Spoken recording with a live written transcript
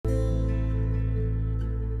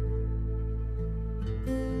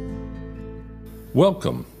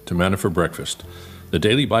Welcome to Manna for Breakfast, the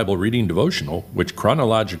daily Bible reading devotional which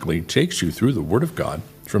chronologically takes you through the Word of God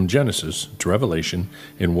from Genesis to Revelation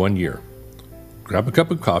in 1 year. Grab a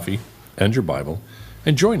cup of coffee and your Bible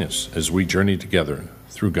and join us as we journey together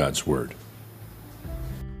through God's Word.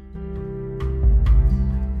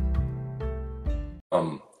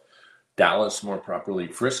 Dallas, more properly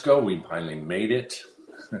Frisco, we finally made it.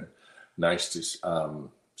 Nice to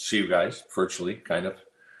see you guys virtually, kind of.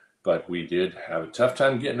 But we did have a tough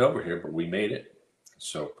time getting over here, but we made it.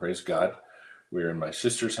 So praise God. We're in my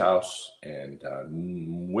sister's house and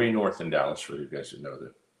way north in Dallas, for you guys that know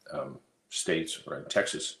the states, or in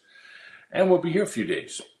Texas. And we'll be here a few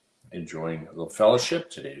days, enjoying a little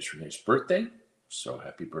fellowship. Today is Renee's birthday, so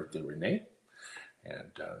happy birthday, Renee.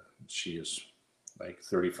 And she is like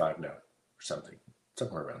 35 now, or something,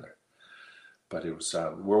 somewhere around there. But it was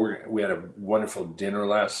we had a wonderful dinner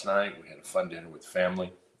last night. We had a fun dinner with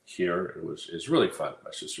family here. It's really fun.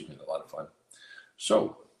 My sister had a lot of fun.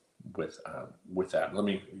 So with that, let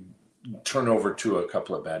me turn over to a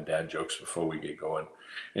couple of bad dad jokes before we get going.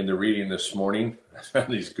 In the reading this morning, I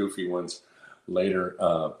found these goofy ones later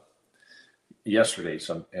yesterday.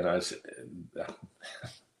 And I said,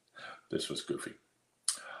 this was goofy.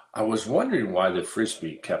 I was wondering why the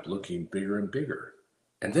Frisbee kept looking bigger and bigger.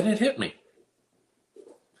 And then it hit me.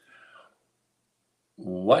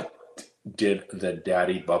 What did the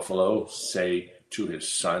daddy buffalo say to his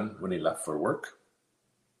son when he left for work?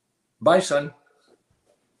 Bye, son.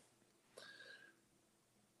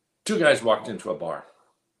 Two guys walked into a bar.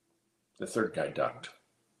 The third guy ducked.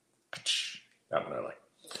 That one I like.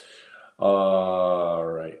 All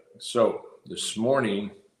right. So this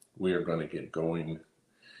morning we are going to get going,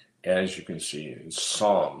 as you can see, in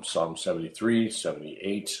Psalm 73,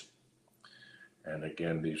 78. And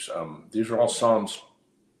again, these are all Psalms.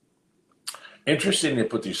 Interesting they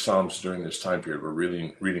put these Psalms during this time period. We're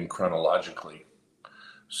reading chronologically.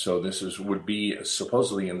 So this would be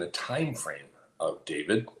supposedly in the time frame of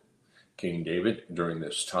David, King David, during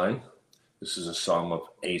this time. This is a Psalm of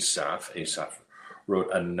Asaph. Asaph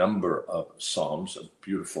wrote a number of Psalms, a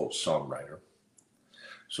beautiful psalm writer.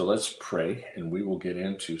 So let's pray, and we will get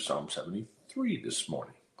into Psalm 73 this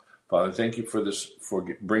morning. Father, thank you for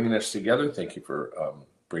bringing us together. Thank you for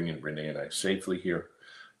bringing Renee and I safely here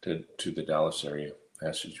to the Dallas area. I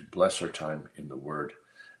ask that you bless our time in the Word.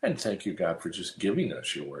 And thank you, God, for just giving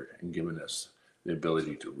us your Word and giving us the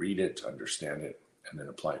ability to read it, to understand it, and then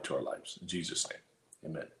apply it to our lives. In Jesus' name,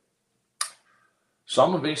 amen.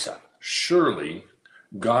 Psalm of Asaph. Surely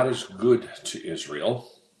God is good to Israel,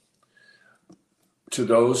 to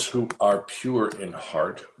those who are pure in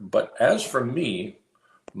heart. But as for me,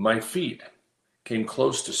 my feet came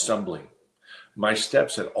close to stumbling. My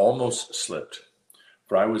steps had almost slipped.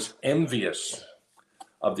 For I was envious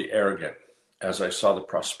of the arrogant as I saw the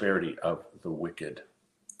prosperity of the wicked.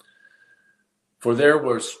 For there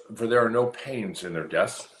are no pains in their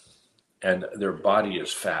death, and their body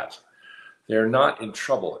is fat. They are not in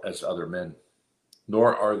trouble as other men,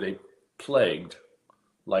 nor are they plagued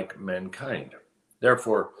like mankind.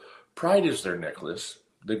 Therefore, pride is their necklace.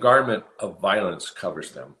 The garment of violence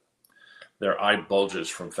covers them. Their eye bulges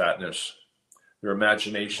from fatness. Their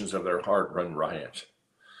imaginations of their heart run riot.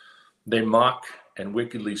 They mock and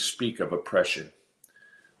wickedly speak of oppression.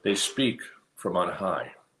 They speak from on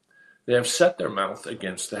high. They have set their mouth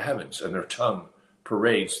against the heavens, and their tongue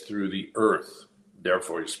parades through the earth.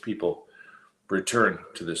 Therefore his people return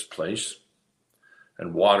to this place,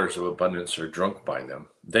 and waters of abundance are drunk by them.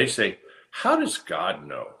 They say, how does God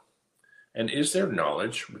know? And is there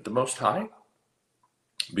knowledge with the Most High?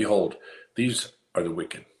 Behold, these are the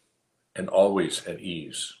wicked, and always at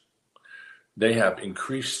ease. They have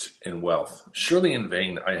increased in wealth. Surely in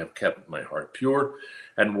vain I have kept my heart pure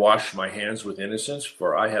and washed my hands with innocence,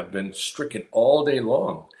 for I have been stricken all day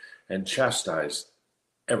long and chastised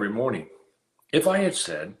every morning. If I had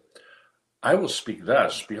said, I will speak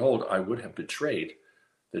thus, behold, I would have betrayed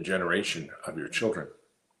the generation of your children.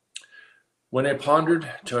 When I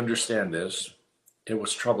pondered to understand this, it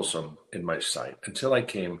was troublesome in my sight until I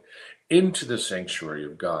came into the sanctuary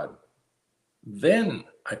of God. Then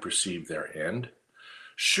I perceived their end.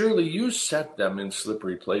 Surely you set them in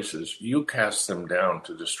slippery places. You cast them down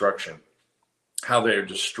to destruction. How they are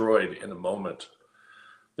destroyed in a moment.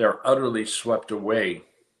 They are utterly swept away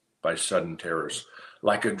by sudden terrors,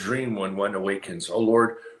 like a dream when one awakens. O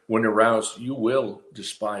Lord, when aroused, you will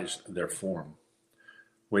despise their form.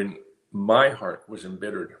 When my heart was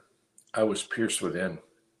embittered, I was pierced within.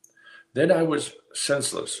 Then I was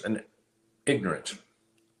senseless and ignorant.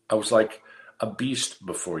 I was like a beast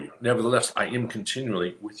before you. Nevertheless, I am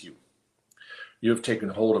continually with you. You have taken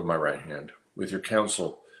hold of my right hand. With your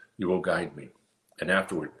counsel, you will guide me, and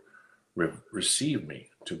afterward receive me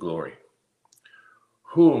to glory.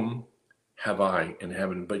 Whom have I in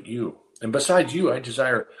heaven but you? And besides you, I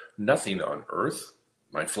desire nothing on earth.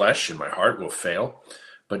 My flesh and my heart will fail,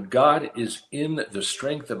 but God is in the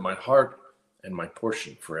strength of my heart and my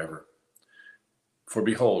portion forever. For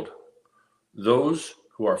behold, those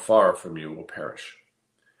who are far from you will perish.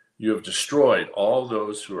 You have destroyed all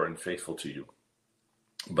those who are unfaithful to you.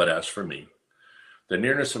 But as for me, the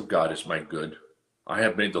nearness of God is my good. I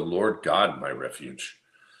have made the Lord God my refuge,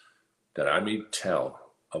 that I may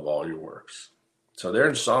tell of all your works. So there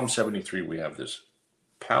in Psalm 73, we have this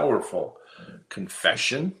powerful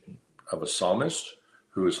confession of a psalmist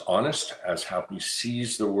who is honest as how he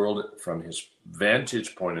sees the world from his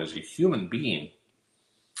vantage point as a human being,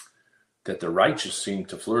 that the righteous seem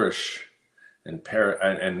to flourish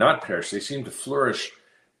and not perish. They seem to flourish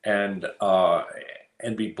and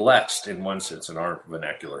be blessed in one sense, in our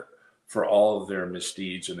vernacular, for all of their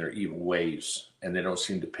misdeeds and their evil ways, and they don't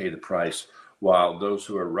seem to pay the price, while those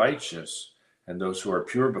who are righteous and those who are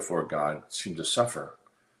pure before God seem to suffer.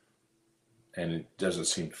 And it doesn't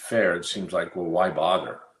seem fair. It seems like, well, why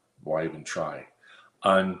bother? Why even try?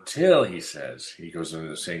 Until, he says, he goes into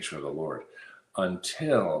the sanctuary of the Lord,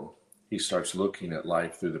 until he starts looking at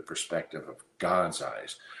life through the perspective of God's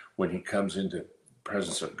eyes, when he comes into the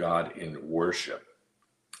presence of God in worship,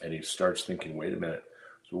 and he starts thinking, wait a minute,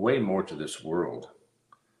 there's way more to this world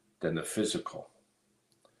than the physical.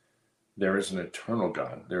 There is an eternal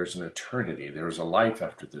God. There is an eternity. There is a life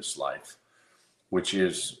after this life, which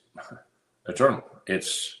is eternal.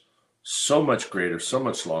 It's so much greater, so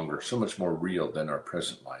much longer, so much more real than our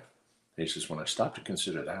present life. He says, when I stop to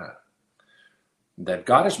consider that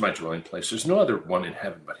God is my dwelling place, there's no other one in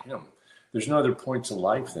heaven but him. There's no other points of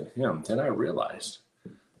life than him. Then I realized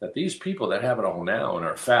that these people that have it all now and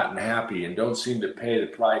are fat and happy and don't seem to pay the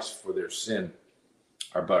price for their sin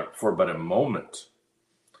are but a moment.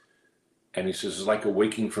 And he says, it's like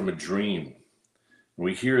awaking from a dream.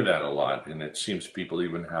 We hear that a lot, and it seems people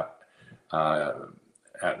even have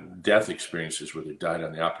death experiences where they died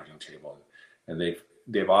on the operating table. And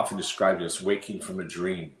they've often described it as waking from a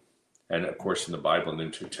dream. And of course, in the Bible, in the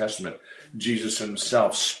New Testament, Jesus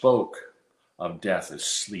himself spoke of death as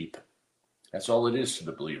sleep. That's all it is to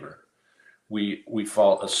the believer. We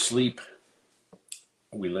fall asleep.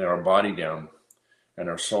 We lay our body down, and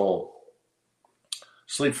our soul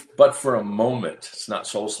sleeps, but for a moment. It's not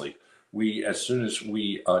soul sleep. As soon as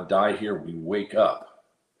we die here, we wake up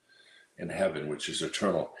in heaven, which is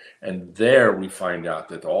eternal. And there we find out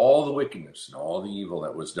that all the wickedness and all the evil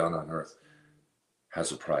that was done on earth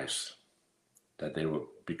has a price, that they will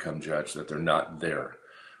become judged, that they're not there,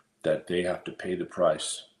 that they have to pay the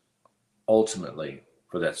price ultimately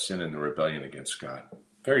for that sin and the rebellion against God.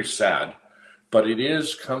 Very sad, but it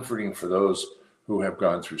is comforting for those who have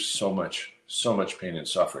gone through so much pain and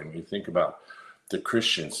suffering. You think about the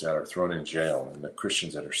Christians that are thrown in jail and the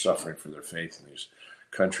Christians that are suffering for their faith in these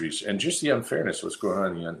countries, and just the unfairness, what's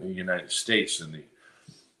going on in the United States, and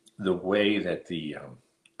the way that the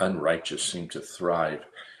unrighteous seem to thrive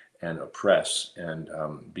and oppress and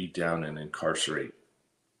beat down and incarcerate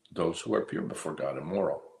those who are pure before God and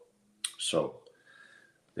moral. So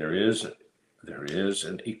there is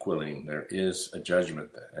an equaling, there is a judgment,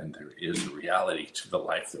 and there is a reality to the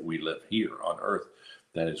life that we live here on earth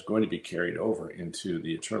that is going to be carried over into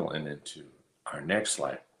the eternal and into our next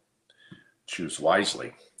life. Choose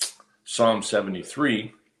wisely. Psalm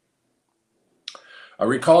 73, a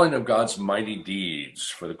recalling of God's mighty deeds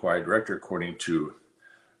for the choir director according to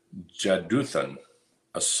Jeduthun,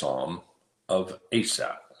 a psalm of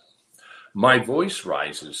Asaph. My voice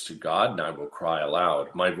rises to God, and I will cry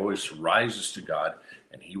aloud. My voice rises to God,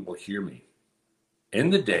 and he will hear me. In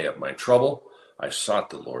the day of my trouble, I sought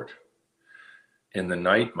the Lord. In the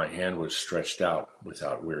night, my hand was stretched out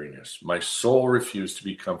without weariness. My soul refused to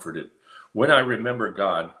be comforted. When I remember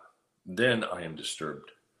God, then I am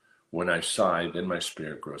disturbed. When I sigh, then my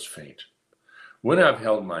spirit grows faint. When I have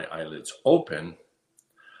held my eyelids open,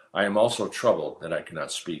 I am also troubled that I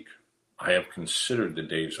cannot speak. I have considered the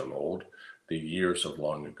days of old, the years of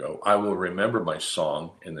long ago. I will remember my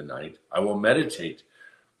song in the night. I will meditate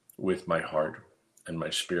with my heart, and my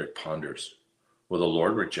spirit ponders. Will the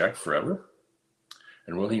Lord reject forever?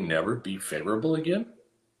 And will he never be favorable again?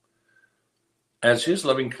 Has his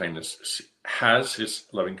loving kindness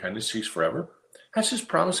ceased forever? Has his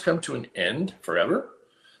promise come to an end forever?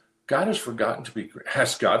 Has God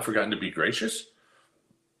forgotten to be gracious?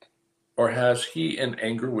 Or has he in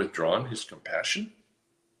anger withdrawn his compassion?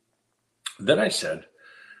 Then I said,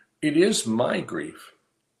 it is my grief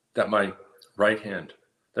that my right hand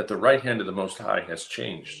that the right hand of the Most High has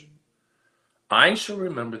changed. I shall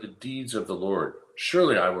remember the deeds of the Lord.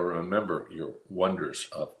 Surely I will remember your wonders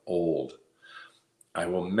of old. I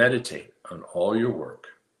will meditate on all your work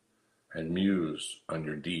and muse on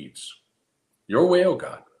your deeds. Your way, O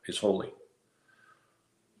God, is holy.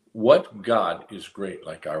 What God is great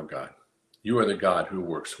like our God? You are the God who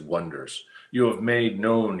works wonders. You have made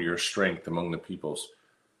known your strength among the peoples.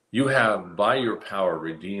 You have, by your power,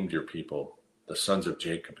 redeemed your people, the sons of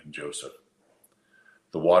Jacob and Joseph.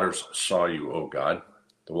 The waters saw you, O God.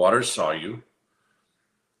 The waters saw you.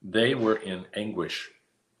 They were in anguish.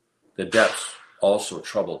 The depths also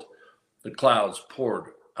troubled. The clouds poured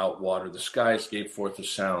out water. The skies gave forth a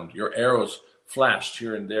sound. Your arrows flashed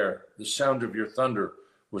here and there. The sound of your thunder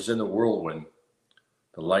was in the whirlwind.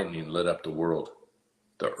 The lightning lit up the world.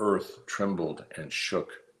 The earth trembled and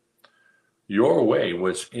shook. Your way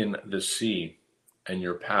was in the sea, and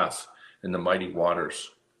your path in the mighty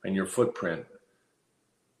waters, and your footprint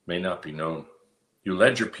may not be known. You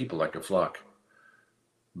led your people like a flock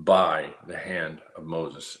by the hand of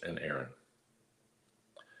Moses and Aaron.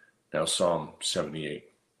 Now Psalm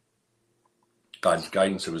 78. God's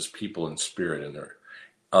guidance of his people in spirit and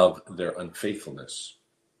of their unfaithfulness.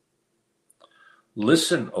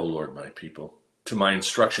 Listen, O Lord, my people, to my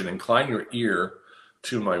instruction. Incline your ear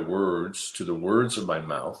to my words, to the words of my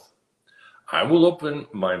mouth. I will open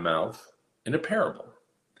my mouth in a parable.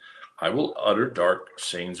 I will utter dark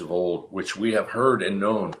sayings of old, which we have heard and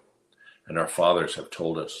known, and our fathers have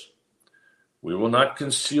told us. We will not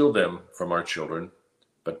conceal them from our children,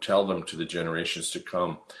 but tell them to the generations to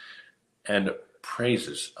come, and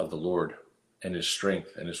praises of the Lord, and his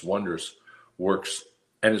strength, and his wondrous works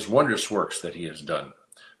that he has done.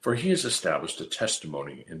 For he has established a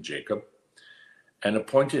testimony in Jacob, and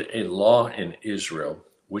appointed a law in Israel,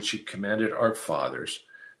 which he commanded our fathers,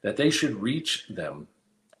 that they should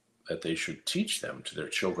teach them to their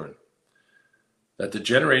children, that the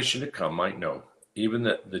generation to come might know, even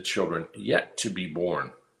the children yet to be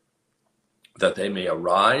born, that they may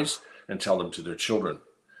arise and tell them to their children.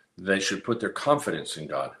 They should put their confidence in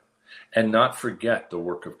God, and not forget the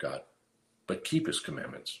work of God, but keep his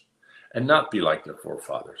commandments, and not be like their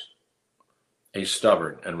forefathers, a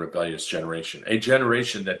stubborn and rebellious generation, a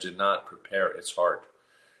generation that did not prepare its heart,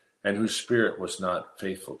 and whose spirit was not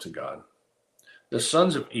faithful to God. The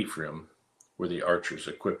sons of Ephraim were the archers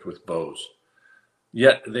equipped with bows.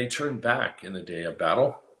 Yet they turned back in the day of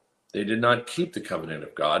battle. They did not keep the covenant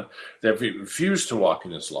of God. They refused to walk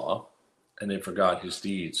in his law, and they forgot his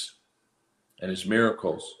deeds and his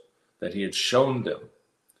miracles that he had shown them.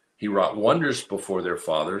 He wrought wonders before their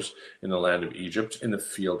fathers in the land of Egypt, in the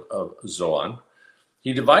field of Zoan.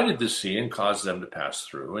 He divided the sea and caused them to pass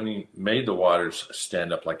through, and he made the waters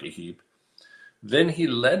stand up like a heap. Then he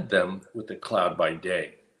led them with the cloud by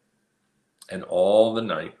day, and all the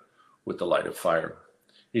night with the light of fire.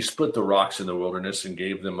 He split the rocks in the wilderness and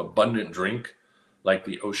gave them abundant drink like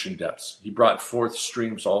the ocean depths. He brought forth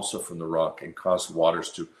streams also from the rock and caused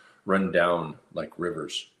waters to run down like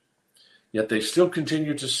rivers. Yet they still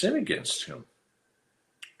continued to sin against him,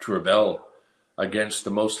 to rebel against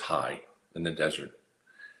the Most High in the desert.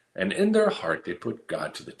 And in their heart they put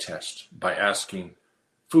God to the test by asking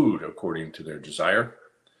food according to their desire.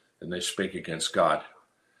 Then they spake against God.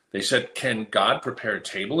 They said, "Can God prepare a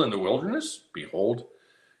table in the wilderness? Behold,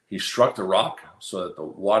 he struck the rock so that the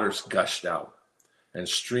waters gushed out, and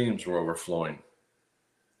streams were overflowing.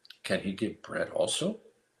 Can he give bread also?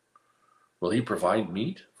 Will he provide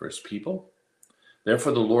meat for his people?"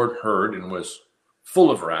 Therefore the Lord heard and was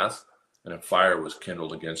full of wrath, and a fire was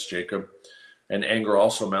kindled against Jacob, and anger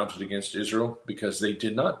also mounted against Israel, because they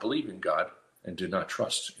did not believe in God and did not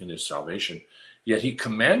trust in his salvation. Yet he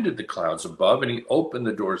commanded the clouds above, and he opened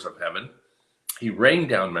the doors of heaven. He rained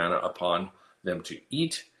down manna upon them to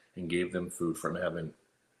eat, and gave them food from heaven.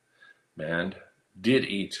 Man did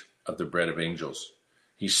eat of the bread of angels.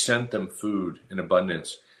 He sent them food in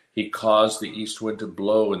abundance. He caused the east wind to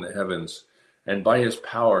blow in the heavens, and by his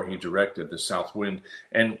power he directed the south wind,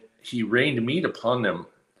 and he rained meat upon them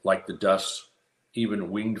like the dust,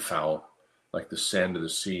 even winged fowl, like the sand of the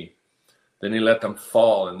sea. Then he let them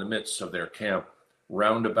fall in the midst of their camp,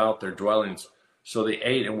 round about their dwellings. So they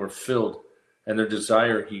ate and were filled, and their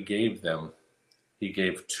desire he gave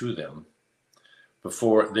to them,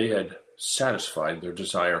 before they had satisfied their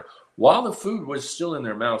desire. While the food was still in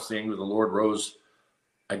their mouths, the anger of the Lord rose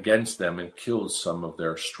against them and killed some of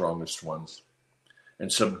their strongest ones,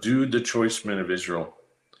 and subdued the choice men of Israel.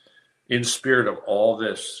 In spite of all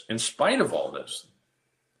this,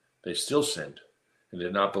 they still sinned and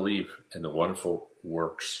did not believe in the wonderful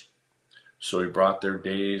works. So he brought their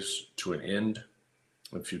days to an end,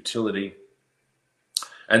 and futility,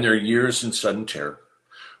 and their years in sudden terror.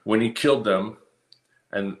 When he killed them,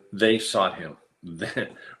 and they sought him.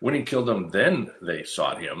 When he killed them, then they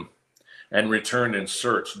sought him, and returned and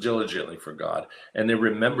searched diligently for God. And they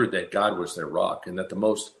remembered that God was their rock, and that the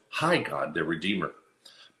Most High God, their Redeemer.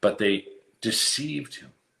 But they deceived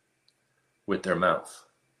him with their mouth,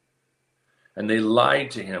 and they lied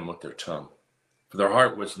to him with their tongue. For their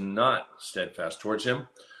heart was not steadfast towards him,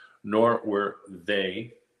 nor were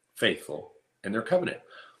they faithful in their covenant.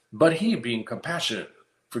 But he, being compassionate,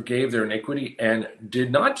 forgave their iniquity and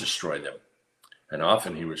did not destroy them. And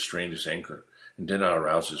often he restrained his anger and did not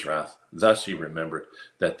arouse his wrath. Thus he remembered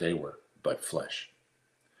that they were but flesh,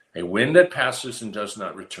 a wind that passes and does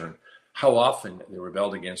not return. How often they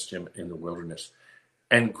rebelled against him in the wilderness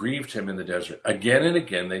and grieved him in the desert. Again and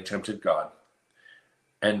again they tempted God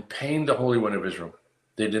and pained the Holy One of Israel.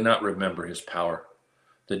 They did not remember his power,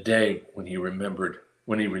 the day when he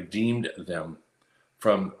redeemed them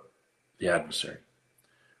from the adversary,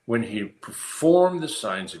 when he performed the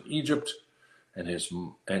signs in Egypt and his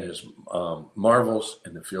marvels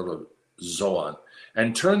in the field of Zoan,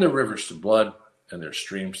 and turned the rivers to blood, and their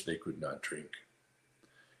streams they could not drink.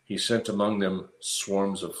 He sent among them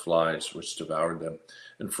swarms of flies, which devoured them,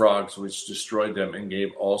 and frogs, which destroyed them, and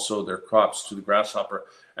gave also their crops to the grasshopper,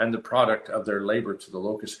 and the product of their labor to the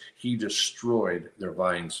locust. He destroyed their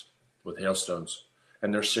vines with hailstones,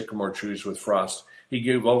 and their sycamore trees with frost. He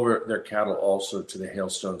gave over their cattle also to the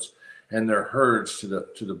hailstones, and their herds to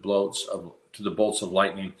the bolts of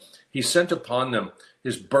lightning. He sent upon them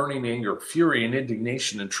his burning anger, fury, and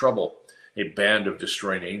indignation and trouble, a band of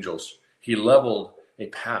destroying angels. He leveled a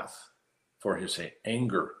path for his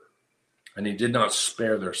anger, and he did not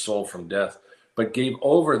spare their soul from death, but gave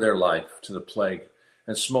over their life to the plague,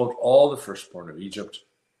 and smote all the firstborn of Egypt,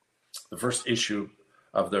 the first issue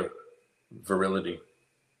of their virility,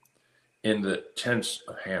 in the tents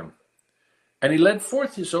of Ham. And he led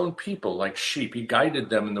forth his own people like sheep. He guided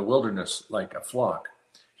them in the wilderness like a flock.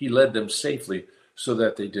 He led them safely so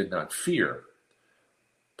that they did not fear,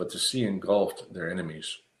 but the sea engulfed their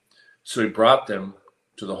enemies. So he brought them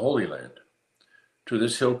to the Holy Land, to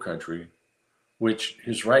this hill country, which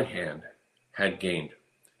his right hand had gained.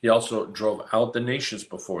 He also drove out the nations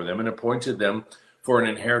before them and appointed them for an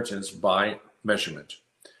inheritance by measurement.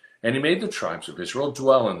 And he made the tribes of Israel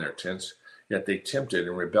dwell in their tents, yet they tempted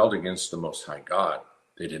and rebelled against the Most High God.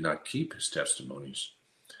 They did not keep his testimonies,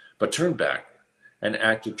 but turned back and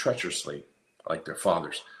acted treacherously like their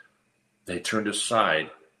fathers. They turned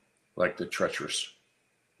aside like a treacherous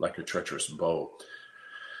bow.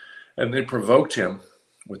 And they provoked him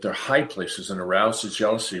with their high places and aroused his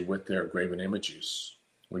jealousy with their graven images.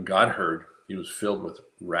 When God heard, he was filled with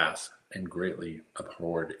wrath and greatly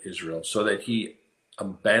abhorred Israel, so that he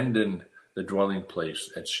abandoned the dwelling place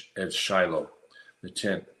at Shiloh, the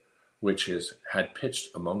tent which had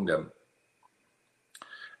pitched among them.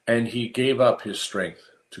 And he gave up his strength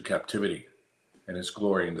to captivity and his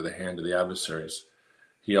glory into the hand of the adversaries.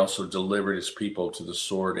 He also delivered his people to the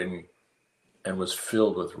sword and was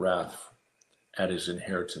filled with wrath at his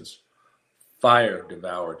inheritance. Fire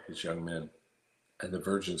devoured his young men, and the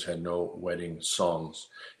virgins had no wedding songs.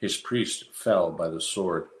 His priests fell by the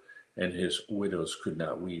sword, and his widows could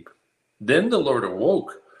not weep. Then the Lord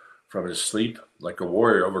awoke from his sleep like a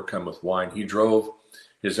warrior overcome with wine. He drove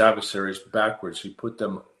his adversaries backwards. He put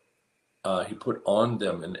on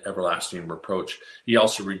them an everlasting reproach. He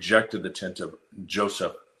also rejected the tent of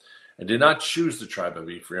Joseph and did not choose the tribe of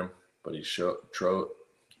Ephraim, but he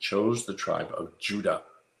chose the tribe of Judah,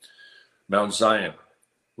 Mount Zion,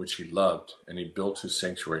 which he loved, and he built his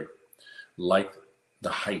sanctuary like the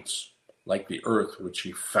heights, like the earth, which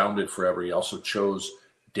he founded forever. He also chose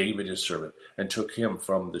David his servant, and took him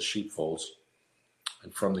from the sheepfolds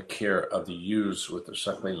and from the care of the ewes with the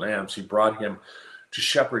suckling lambs. He brought him to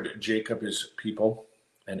shepherd Jacob his people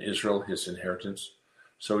and Israel his inheritance.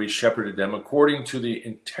 So he shepherded them according to the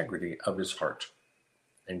integrity of his heart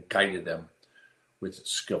and guided them with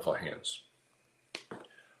skillful hands.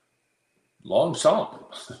 Long song,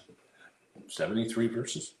 73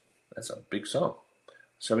 verses. That's a big song.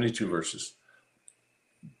 72 verses.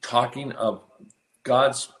 Talking of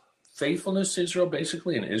God's faithfulness to Israel,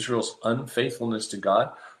 basically, and Israel's unfaithfulness to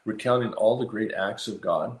God, recounting all the great acts of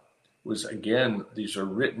God. These are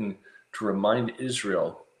written to remind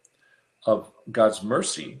Israel of God's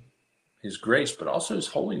mercy, his grace, but also his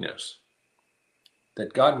holiness.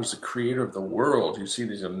 That God was the creator of the world. You see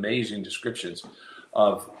these amazing descriptions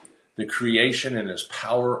of the creation and his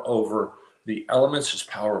power over the elements, his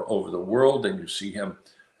power over the world. And you see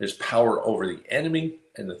his power over the enemy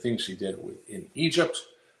and the things he did in Egypt,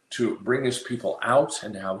 to bring his people out,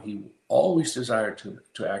 and how he always desired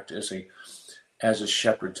to act as a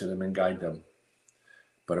shepherd to them and guide them.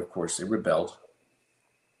 But of course they rebelled.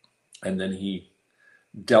 And then he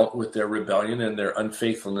dealt with their rebellion and their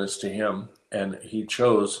unfaithfulness to him. And he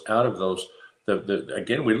chose out of those,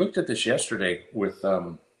 again, we looked at this yesterday with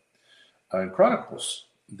Chronicles,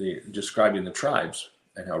 describing the tribes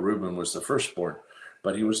and how Reuben was the firstborn,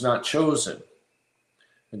 but he was not chosen.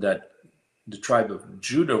 And that the tribe of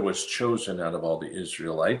Judah was chosen out of all the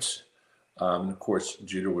Israelites. Of course,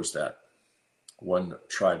 Judah was that one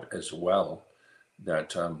tribe as well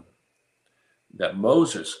that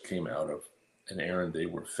Moses came out of, and Aaron. They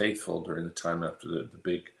were faithful during the time after the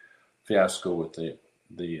big fiasco with the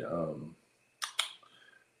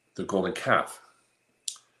golden calf.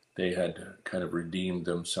 They had kind of redeemed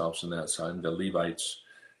themselves in that time. The Levites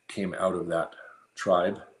came out of that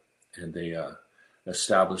tribe, and they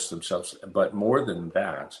established themselves. But more than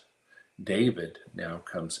that, David now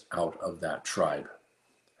comes out of that tribe.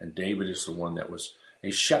 And David is the one that was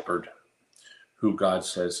a shepherd, who God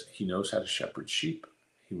says he knows how to shepherd sheep.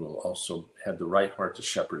 He will also have the right heart to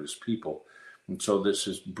shepherd his people. And so this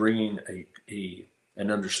is bringing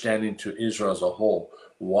an understanding to Israel as a whole,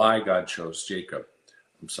 why God chose Jacob.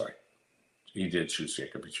 I'm sorry, he did choose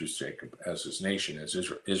Jacob. He chose Jacob as his nation, as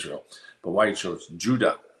Israel. But why he chose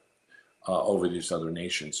Judah over these other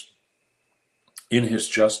nations in his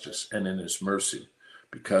justice and in his mercy,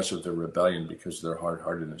 because of their rebellion, because of their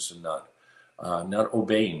hard-heartedness, and not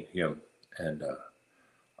obeying him. And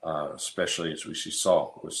especially as we see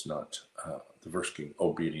Saul was not the first king,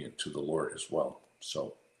 obedient to the Lord as well.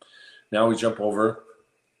 So now we jump over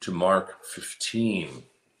to Mark 15,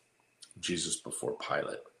 Jesus before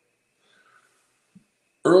Pilate.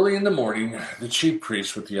 Early in the morning, the chief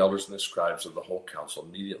priests with the elders and the scribes of the whole council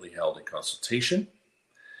immediately held a consultation,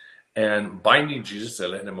 and binding Jesus, they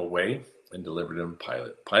led him away and delivered him to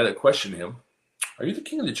Pilate. Pilate questioned him, "Are you the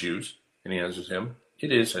king of the Jews?" And he answered him,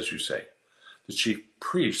 "It is as you say." The chief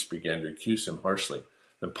priests began to accuse him harshly.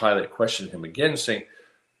 Then Pilate questioned him again, saying,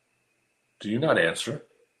 "Do you not answer?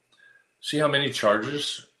 See how many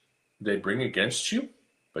charges they bring against you?"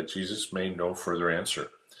 But Jesus made no further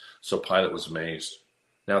answer. So Pilate was amazed.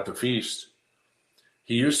 Now at the feast,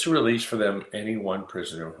 he used to release for them any one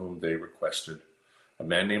prisoner whom they requested. A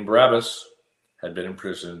man named Barabbas had been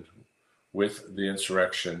imprisoned with the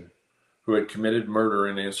insurrection, who had committed murder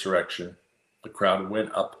in the insurrection. The crowd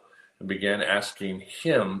went up and began asking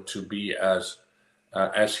him to be as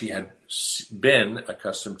he had been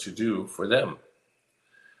accustomed to do for them.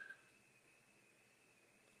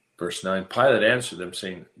 Verse 9, Pilate answered them,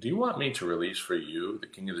 saying, "Do you want me to release for you the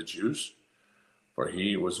king of the Jews?" For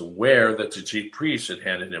he was aware that the chief priests had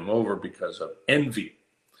handed him over because of envy.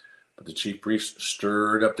 But the chief priests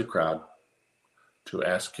stirred up the crowd to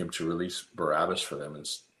ask him to release Barabbas for them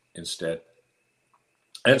instead.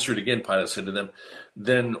 Answered again, Pilate said to them,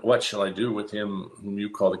 "Then what shall I do with him whom you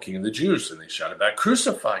call the king of the Jews?" And they shouted back,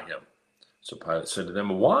 "Crucify him." So Pilate said to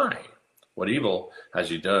them, "Why? What evil has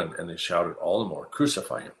he done?" And they shouted all the more,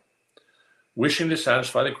 "Crucify him." Wishing to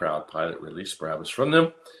satisfy the crowd, Pilate released Barabbas from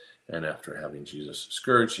them, and after having Jesus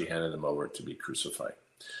scourged, he handed him over to be crucified.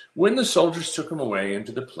 When the soldiers took him away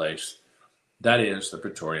into the place, that is, the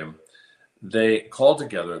Praetorium, they called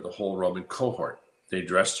together the whole Roman cohort. They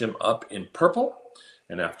dressed him up in purple,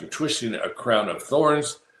 and after twisting a crown of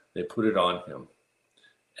thorns, they put it on him.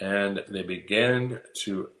 And they began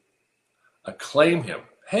to acclaim him,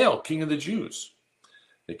 "Hail, King of the Jews!"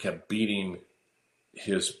 They kept beating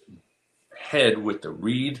his head with the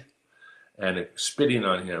reed and spitting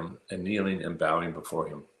on him and kneeling and bowing before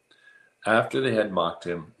him. After they had mocked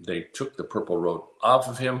him, they took the purple robe off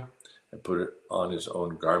of him and put it on his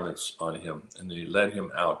own garments on him, and they led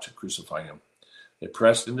him out to crucify him. They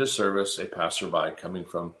pressed into service a passerby coming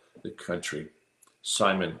from the country,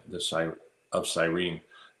 Simon of Cyrene,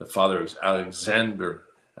 the father of Alexander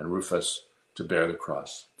and Rufus, to bear the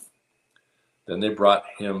cross. Then they brought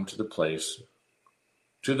him to the place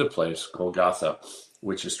Golgotha,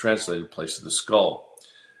 which is translated place of the skull.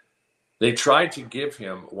 They tried to give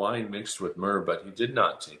him wine mixed with myrrh, but he did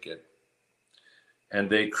not take it.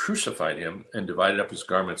 And they crucified him and divided up his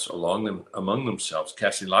garments among themselves,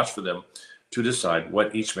 casting lots for them to decide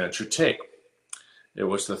what each man should take. It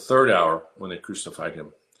was the third hour when they crucified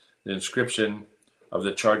him. The inscription of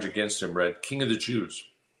the charge against him read, "King of the Jews."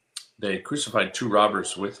 They crucified two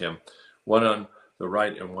robbers with him, one on the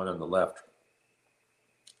right and one on the left.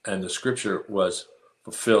 And the scripture was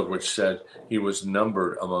fulfilled, which said, "He was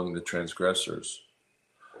numbered among the transgressors."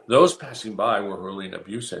 Those passing by were hurling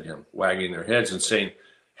abuse at him, wagging their heads and saying,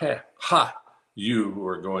 "Ha, you who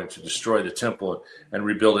are going to destroy the temple and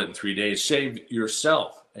rebuild it in 3 days, save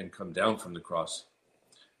yourself and come down from the cross.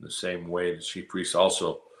 In the same way, the chief priests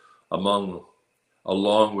also, along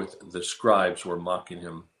with the scribes, were mocking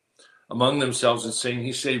him among themselves and saying,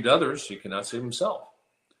 he saved others, he cannot save himself.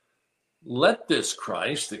 Let this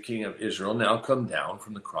Christ, the King of Israel, now come down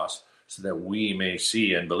from the cross so that we may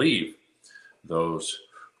see and believe. Those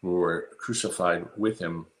who were crucified with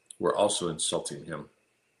him were also insulting him.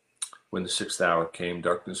 When the 6th hour came,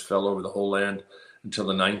 darkness fell over the whole land until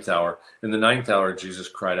the 9th hour. In the 9th hour, Jesus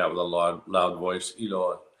cried out with a loud voice,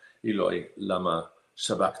 Eloi, Eloi, lama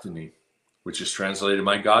sabachthani, which is translated,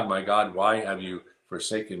 my God, why have you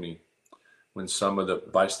forsaken me? When some of the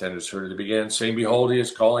bystanders heard it, they began saying, behold, he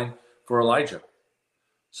is calling for Elijah.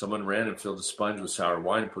 Someone ran and filled a sponge with sour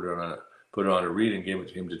wine and put it on a reed and gave it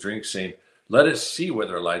to him to drink, saying, let us see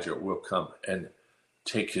whether Elijah will come and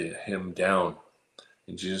take him down.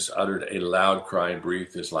 And Jesus uttered a loud cry and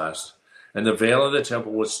breathed his last. And the veil of the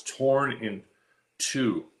temple was torn in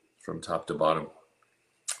two from top to bottom.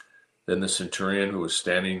 Then the centurion who was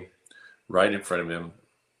standing right in front of him,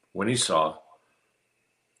 when the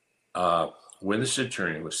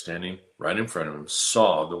centurion was standing right in front of him,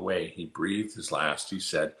 saw the way he breathed his last, he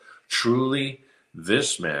said, truly,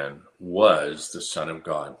 this man was the Son of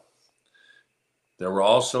God. There were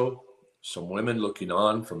also some women looking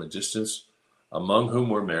on from a distance, among whom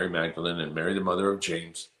were Mary Magdalene and Mary, the mother of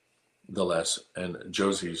James the Less, and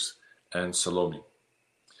Joses and Salome.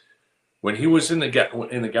 When he was in the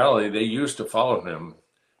Galilee, they used to follow him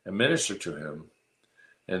and minister to him.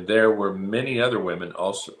 And there were many other women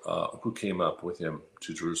also who came up with him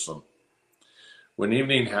to Jerusalem. When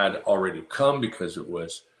evening had already come, because it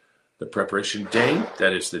was the preparation day,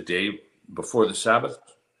 that is the day before the Sabbath,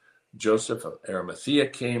 Joseph of Arimathea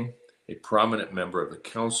came, a prominent member of the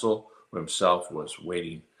council, who himself was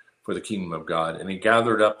waiting for the kingdom of God. And he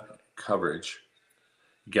gathered up courage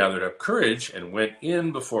and went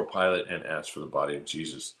in before Pilate and asked for the body of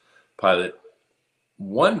Jesus. Pilate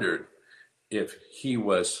wondered if he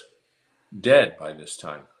was dead by this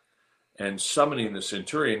time. And summoning the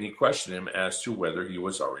centurion, he questioned him as to whether he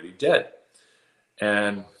was already dead.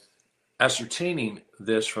 And ascertaining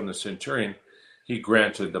this from the centurion, he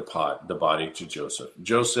granted the body to Joseph.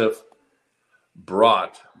 Joseph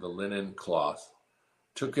brought the linen cloth,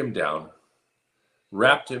 took him down,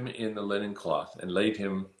 wrapped him in the linen cloth, and laid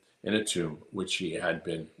him in a tomb which had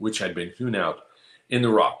been hewn out in the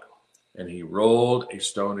rock. And he rolled a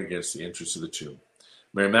stone against the entrance of the tomb.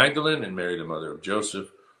 Mary Magdalene and Mary, the mother of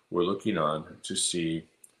Joseph, were looking on to see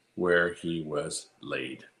where he was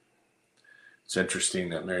laid. It's interesting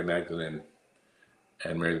that Mary Magdalene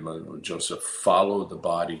and Mary, the mother of Joseph, followed the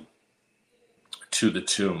body to the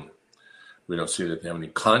tomb. We don't see that they have any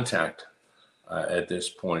contact at this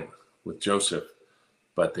point with Joseph,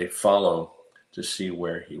 but they follow to see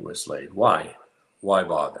where he was laid. Why? Why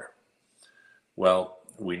bother? Well,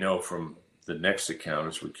 we know from the next account,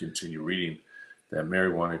 as we continue reading, that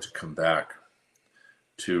Mary wanted to come back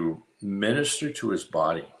to minister to his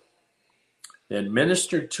body. They had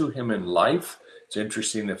ministered to him in life. It's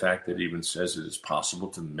interesting the fact that it even says it is possible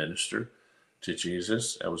to minister to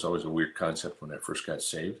Jesus. That was always a weird concept when I first got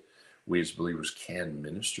saved. We as believers can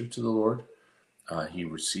minister to the Lord. He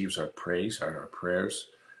receives our praise, our prayers.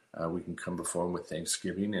 We can come before him with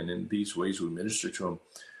thanksgiving, and in these ways we minister to him.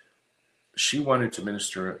 She wanted to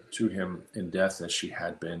minister to him in death as she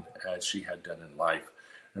had done in life.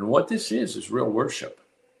 And what this is real worship.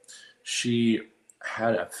 She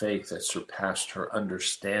had a faith that surpassed her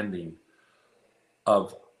understanding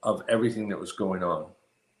of everything that was going on.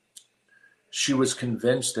 She was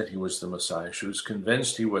convinced that he was the Messiah. She was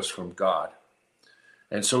convinced he was from God.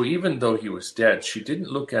 And so even though he was dead, she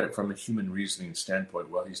didn't look at it from a human reasoning standpoint.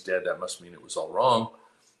 Well, he's dead. That must mean it was all wrong.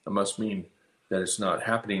 That must mean that it's not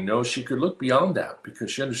happening. No, she could look beyond that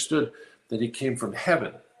because she understood that he came from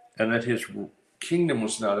heaven and that his kingdom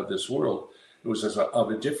was not of this world. It was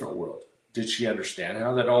of a different world. Did she understand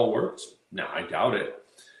how that all works? No, I doubt it.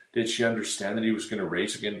 Did she understand that he was going to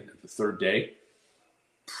raise again the third day?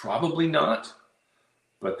 Probably not.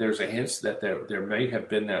 But there's a hint that there may have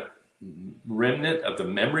been that remnant of the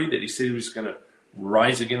memory that he said he was going to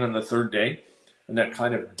rise again on the third day. And that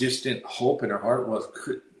kind of distant hope in her heart was,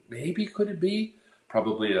 could it be?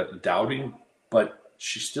 Probably a doubting, but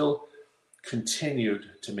she still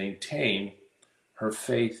continued to maintain her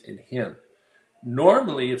faith in him.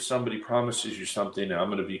 Normally, if somebody promises you something, I'm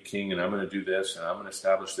going to be king and I'm going to do this and I'm going to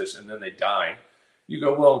establish this, and then they die, you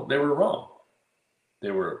go, well, they were wrong. They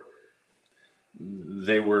were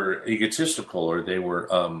egotistical, or they were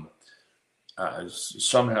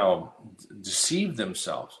somehow deceived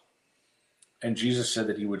themselves. And Jesus said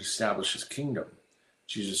that he would establish his kingdom.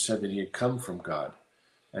 Jesus said that he had come from God,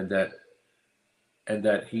 and that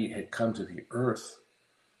he had come to the earth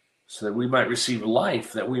so that we might receive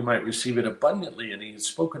life, that we might receive it abundantly. And he had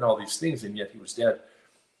spoken all these things, and yet he was dead.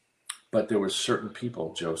 But there were certain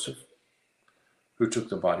people, Joseph, who took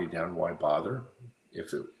the body down. Why bother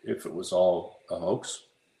if it was all a hoax?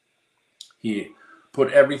 He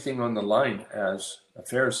put everything on the line as a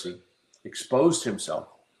Pharisee, exposed himself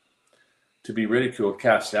to be ridiculed,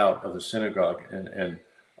 cast out of the synagogue, and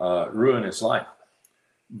ruin his life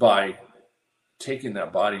by taking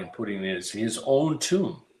that body and putting it in his own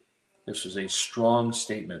tomb. This was a strong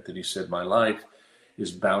statement that he said, my life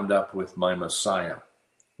is bound up with my Messiah,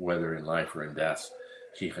 whether in life or in death.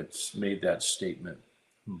 He had made that statement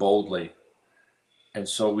boldly. And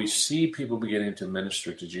so we see people beginning to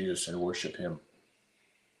minister to Jesus and worship him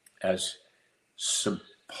as seemingly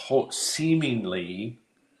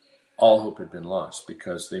all hope had been lost,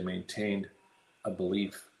 because they maintained a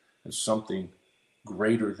belief in something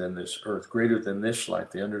greater than this earth, greater than this life.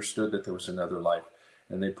 They understood that there was another life,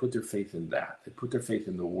 and they put their faith in that. They put their faith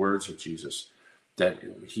in the words of Jesus, that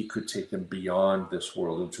he could take them beyond this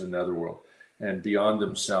world into another world, and beyond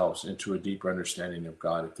themselves into a deeper understanding of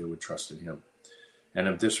God if they would trust in him. And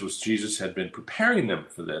if this was, Jesus had been preparing them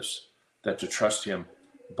for this, that to trust him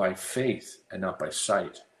by faith and not by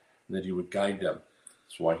sight, and that he would guide them.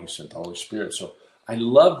 That's why he sent the Holy Spirit. So I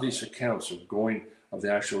love these accounts of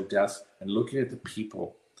the actual death, and looking at the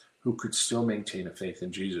people who could still maintain a faith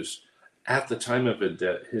in Jesus at the time of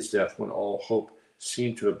his death, when all hope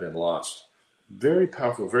seemed to have been lost. Very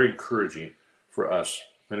powerful, very encouraging for us.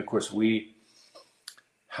 And of course, we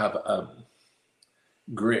have a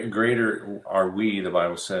greater are we, the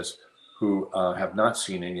Bible says, who have not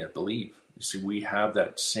seen and yet believe. You see, we have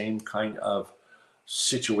that same kind of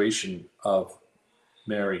situation of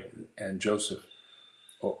Mary and Joseph.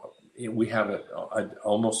 We have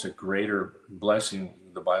almost a greater blessing,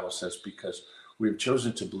 the Bible says, because we've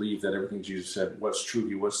chosen to believe that everything Jesus said was true.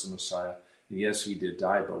 He was the Messiah. And yes, he did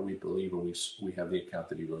die, but we believe, and we have the account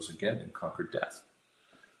that he rose again and conquered death.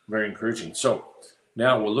 Very encouraging. So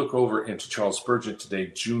now we'll look over into Charles Spurgeon today,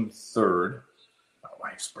 June 3rd. My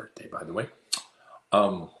wife's birthday, by the way.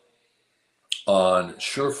 On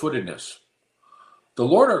sure-footedness. The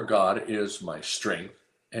Lord our God is my strength,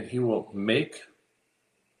 and he will make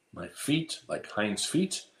my feet like hinds'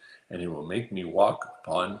 feet, and he will make me walk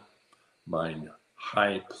upon mine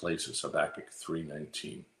high places. Habakkuk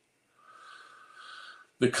 3:19.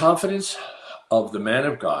 The confidence of the man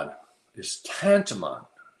of God is tantamount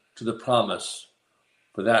to the promise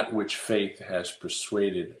for that which faith has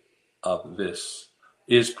persuaded of this,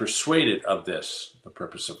 the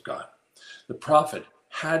purpose of God. The prophet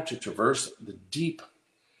had to traverse the deep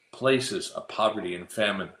places of poverty and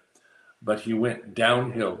famine, but he went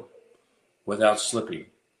downhill without slipping,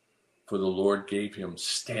 for the Lord gave him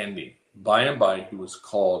standing. By and by he was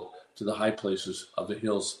called to the high places of the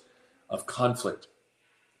hills of conflict,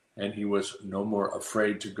 and he was no more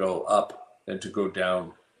afraid to go up than to go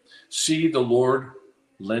down. See, the Lord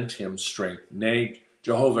lent him strength. Nay,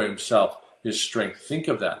 Jehovah himself, his strength. Think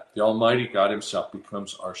of that. The Almighty God himself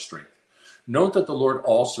becomes our strength. Note that the Lord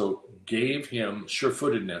also gave him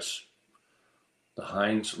sure-footedness. The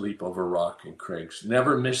hinds leap over rock and crags,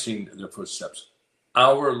 never missing their footsteps.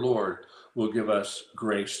 Our Lord will give us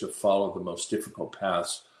grace to follow the most difficult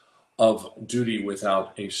paths of duty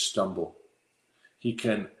without a stumble. He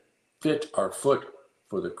can fit our foot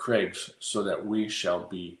for the crags so that we shall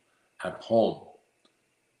be at home,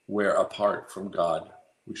 where apart from God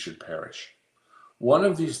we should perish. One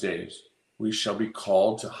of these days we shall be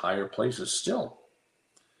called to higher places still.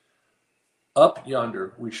 Up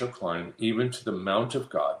yonder we shall climb, even to the mount of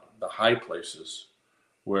God, the high places,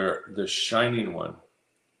 where the Shining One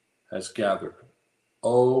has gathered.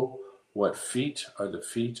 Oh, what feet are the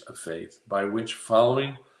feet of faith, by which,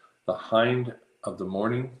 following the hind of the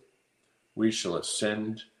morning, we shall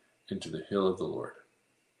ascend into the hill of the Lord.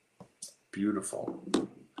 Beautiful.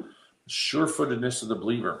 Sure-footedness of the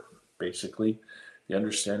believer, basically the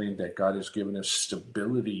understanding that God has given us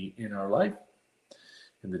stability in our life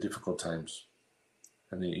in the difficult times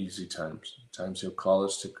and the easy times. Times he'll call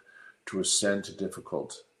us to ascend to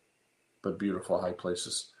difficult but beautiful high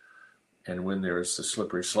places. And when there is the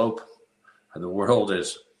slippery slope and the world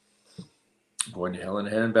is going to hell in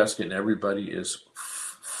a handbasket and everybody is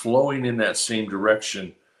flowing in that same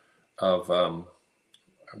direction of,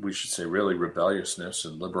 we should say, really rebelliousness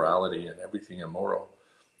and liberality and everything immoral,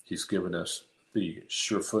 he's given us the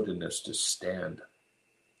sure-footedness to stand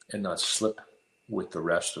and not slip with the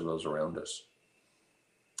rest of those around us.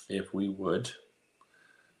 If we would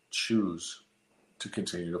choose to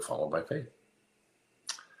continue to follow by faith.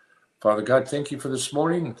 Father God, thank you for this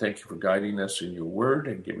morning, and thank you for guiding us in your word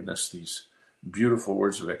and giving us these beautiful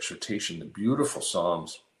words of exhortation, the beautiful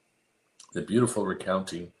Psalms, the beautiful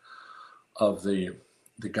recounting of the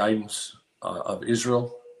guidance of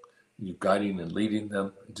Israel, you guiding and leading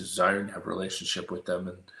them, desiring to have a relationship with them.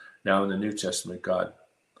 And now in the New Testament, God,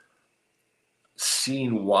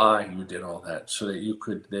 seeing why you did all that so that you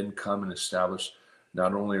could then come and establish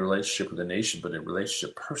not only a relationship with the nation, but a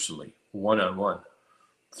relationship personally, one-on-one,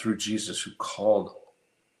 through Jesus, who called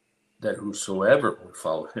that whosoever would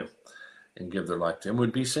follow him and give their life to him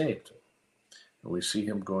would be saved. And we see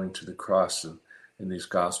him going to the cross in these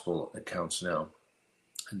gospel accounts now.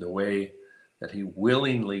 And the way that he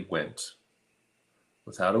willingly went,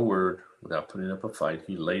 without a word, without putting up a fight,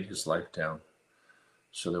 he laid his life down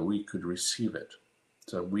so that we could receive it,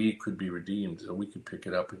 so that we could be redeemed, so that we could pick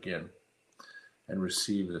it up again and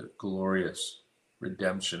receive the glorious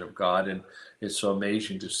redemption of God. And it's so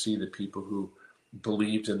amazing to see the people who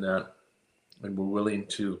believed in that and were willing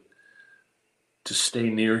to stay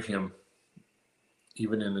near him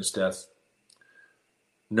even in his death,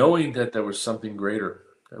 knowing that there was something greater.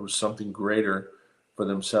 There was something greater for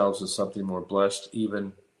themselves and something more blessed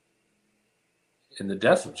even in the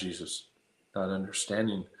death of Jesus, not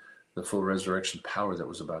understanding the full resurrection power that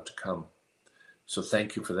was about to come. So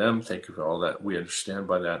thank you for them. Thank you for all that we understand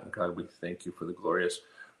by that. And God, we thank you for the glorious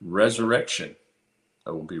resurrection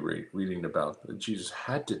that we'll be reading about, that Jesus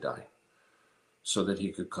had to die so that he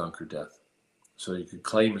could conquer death, so that he could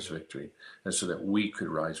claim his victory, and so that we could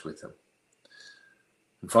rise with him.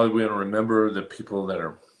 And Father, we want to remember the people that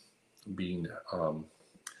are being,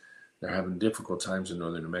 they're having difficult times in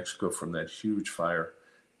northern New Mexico from that huge fire.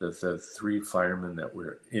 The 3 firemen that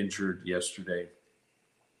were injured yesterday,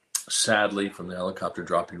 sadly, from the helicopter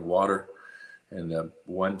dropping water, and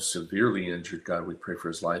one severely injured. God, we pray for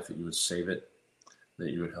his life, that you would save it,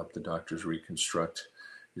 that you would help the doctors reconstruct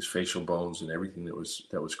his facial bones and everything that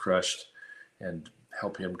was crushed, and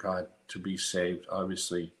help him, God, to be saved.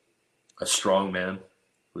 Obviously, a strong man.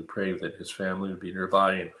 We pray that his family would be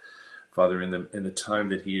nearby, and Father, in the time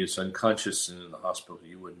that he is unconscious and in the hospital,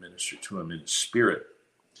 you would minister to him in his spirit,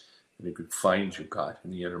 that he could find you, God,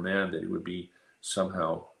 in the inner man, that he would be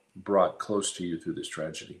somehow brought close to you through this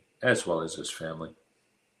tragedy, as well as his family.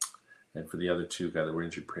 And for the other 2, God, that were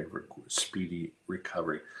injured, pray for speedy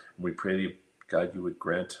recovery. And we pray that, God, you would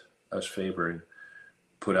grant us favor and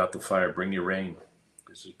put out the fire, bring your rain.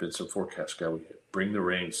 There's been some forecasts, God, we bring the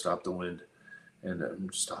rain, stop the wind, and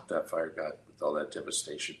stop that fire, God, with all that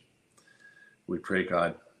devastation. We pray,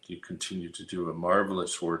 God, you continue to do a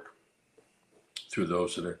marvelous work through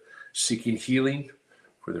those that are seeking healing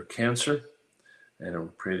for their cancer. And I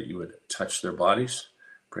pray that you would touch their bodies.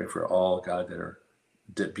 Pray for all, God, that are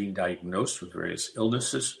being diagnosed with various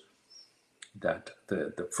illnesses, that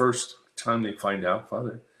the first time they find out,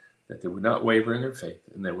 Father, that they would not waver in their faith,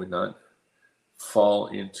 and they would not fall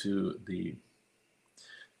into the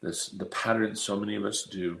pattern so many of us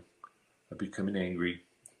do of becoming angry,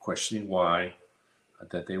 questioning why,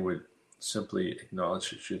 that they would simply acknowledge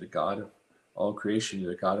that you're the God of all creation,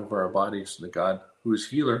 you're the God of our bodies, the God who is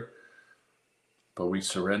healer. But we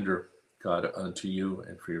surrender, God, unto you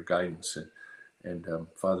and for your guidance. And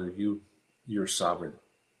Father, you're sovereign,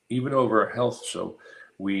 even over our health. So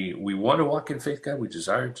we want to walk in faith, God. We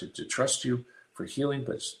desire to trust you for healing,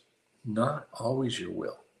 but it's not always your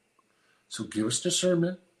will. So give us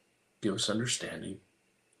discernment, give us understanding,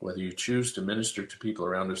 whether you choose to minister to people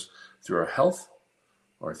around us through our health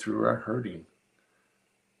or through our hurting.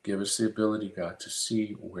 Give us the ability, God, to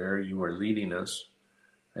see where you are leading us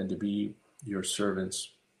and to be your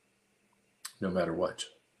servants no matter what,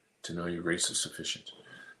 to know your grace is sufficient.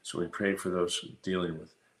 So we pray for those dealing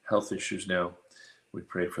with health issues now. We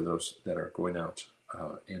pray for those that are going out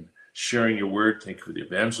and sharing your word. Thank you for the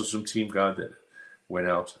evangelism team, God, that went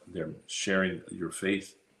out. They're sharing your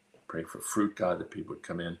faith. Pray for fruit, God, that people would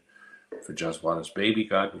come in. For Jaswana's baby,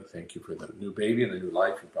 God, we thank you for the new baby and the new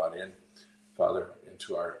life you brought in, Father,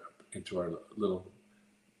 into our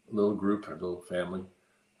little group, our little family.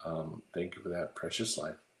 Thank you for that precious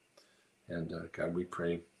life. And God, we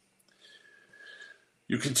pray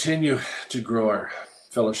you continue to grow our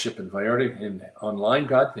fellowship in Vallarta and online,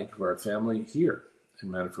 God. Thank you for our family here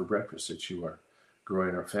in Manna for Breakfast, that you are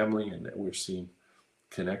growing our family and that we're seeing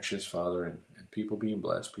connections, Father, and people being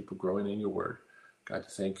blessed, people growing in your word. God,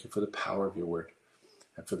 thank you for the power of your word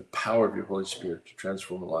and for the power of your Holy Spirit to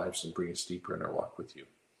transform our lives and bring us deeper in our walk with you.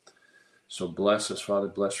 So bless us, Father.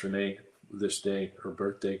 Bless Renee this day, her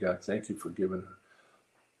birthday, God. Thank you for giving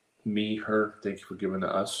her. Thank you for giving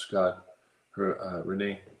us, God, her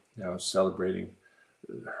Renee now celebrating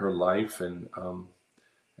her life, and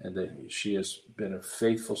that she has been a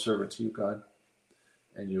faithful servant to you, God,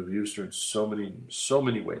 and you've used her in so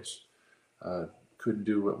many ways. Couldn't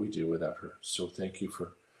do what we do without her. So thank you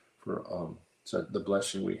for so the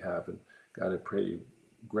blessing we have, and God, I pray you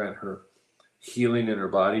grant her healing in her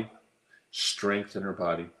body, strength in her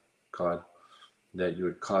body, God, that you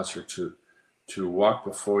would cause her to walk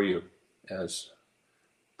before you as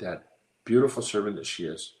that beautiful servant that she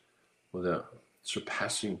is, with a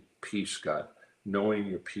surpassing peace, God, knowing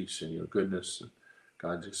your peace and your goodness. And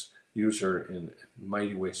God, just use her in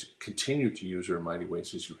mighty ways. Continue to use her in mighty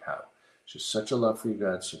ways as you have. She's such a love for you,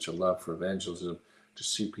 God, such a love for evangelism, to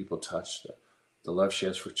see people touched. The love she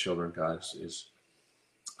has for children, God, is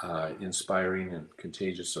inspiring and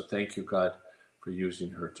contagious. So thank you, God, for using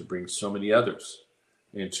her to bring so many others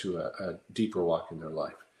into a deeper walk in their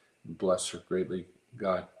life. And bless her greatly,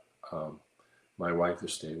 God. My wife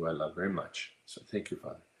this day, who I love very much. So thank you,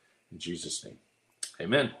 Father. In Jesus' name,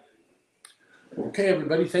 amen. Okay,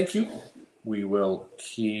 everybody, thank you. We will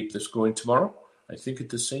keep this going tomorrow, I think at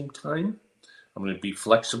the same time. I'm going to be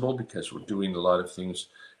flexible because we're doing a lot of things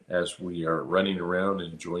as we are running around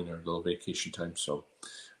and enjoying our little vacation time. So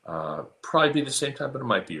probably be the same time, but it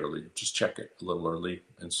might be early. Just check it a little early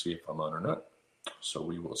and see if I'm on or not. So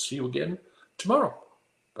we will see you again tomorrow.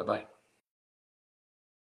 Bye-bye.